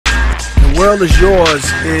The World Is Yours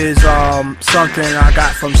is something I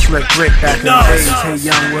got from Slick Rick back in the days. Hey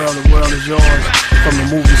young world, the world is yours, from the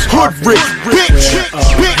movie Scarface, where his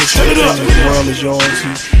the world is yours.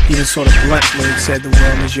 He just sort of bluntly said the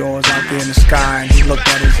world is yours out there in the sky, and he looked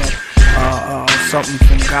at it as something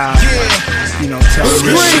from God, you know, telling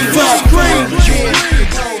me the world is yours.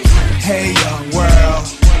 Hey young world,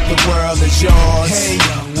 the world is yours. Hey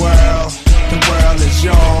young world, the world is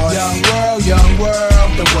yours. Young world,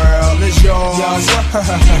 the world is yours.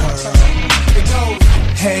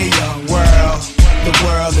 Hey young world, the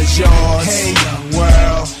world is yours. Hey young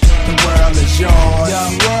world, the world is yours.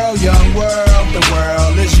 Young world, the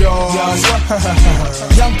world is yours.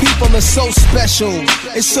 Young people are so special.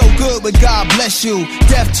 It's so good when God bless you.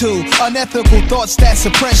 Deaf to unethical thoughts that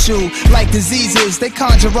suppress you. Like diseases, they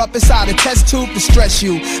conjure up inside a test tube to stress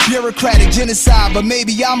you. Bureaucratic genocide, but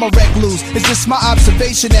maybe I'm a recluse. It's just my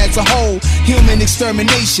observation as a whole. Human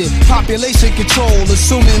extermination, population control.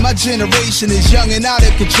 Assuming my generation is young and out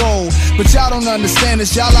of control. But y'all don't understand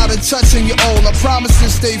this, y'all out of touch and you're old. I promise to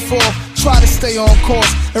stay full, try to stay on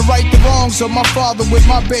course and right the wrongs of my father with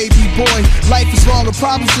my baby boy. Life is long, the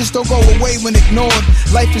problems just don't go away when ignored.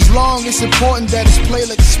 Life is long, it's important that it's played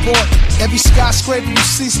like a sport. Every skyscraper you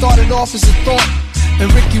see started off as a thought.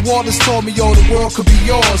 And Ricky Waters told me, yo, the world could be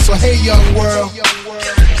yours. So hey young world,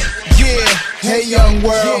 yeah, hey young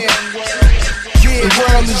world, the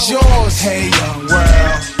world is yours. Hey young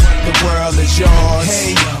world, the world is yours.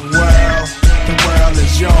 Hey young world, the world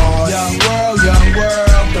is yours. Young world,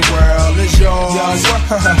 the world is yours.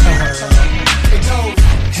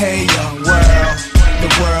 Hey young world, the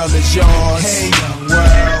world is yours. Hey young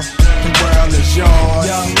world, the world is yours.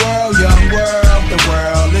 Young world, the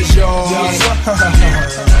world is yours.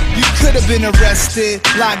 You could have been arrested,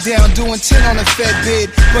 locked down, doing 10 on a Fed bid.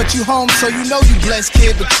 But you home, so you know you blessed,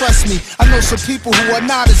 kid. But trust me, I know some people who are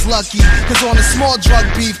not as lucky. Cause on a small drug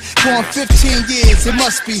beef, going 15 years, it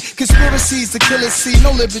must be conspiracies to kill us, see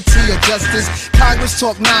no liberty or justice. Congress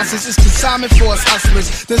talk nonsense, it's consignment for us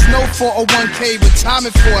hustlers. There's no 401k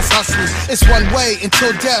retirement for us hustlers. It's one way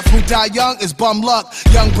until death. Who die young is bum luck.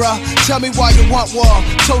 Young bruh, tell me why you want war.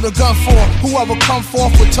 Told a gun for whoever come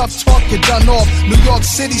forth with tough talk, get done off. New York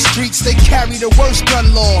City streets, they carry the worst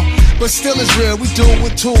gun law. But still it's real, we do it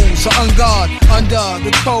with tools. So on guard, under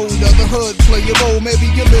the code of the hood, play your role. Maybe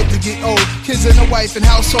you live to get old. Kids and a wife and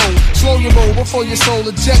household. Slow your roll before your soul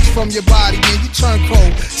ejects from your body and you turn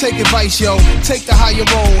cold. Take advice, yo, take the higher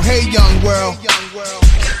roll. Hey young world,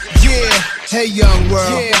 yeah, hey young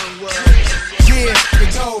world, yeah, it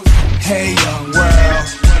goes. Hey young world,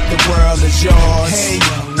 the world is yours. Hey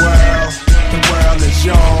young world, the world is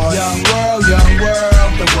yours. Young world,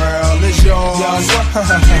 the world is yours.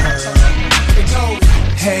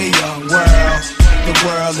 Hey young world, the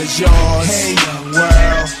world is yours. Hey young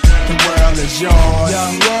world, the world is yours.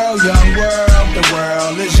 Young world, the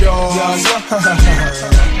world is yours.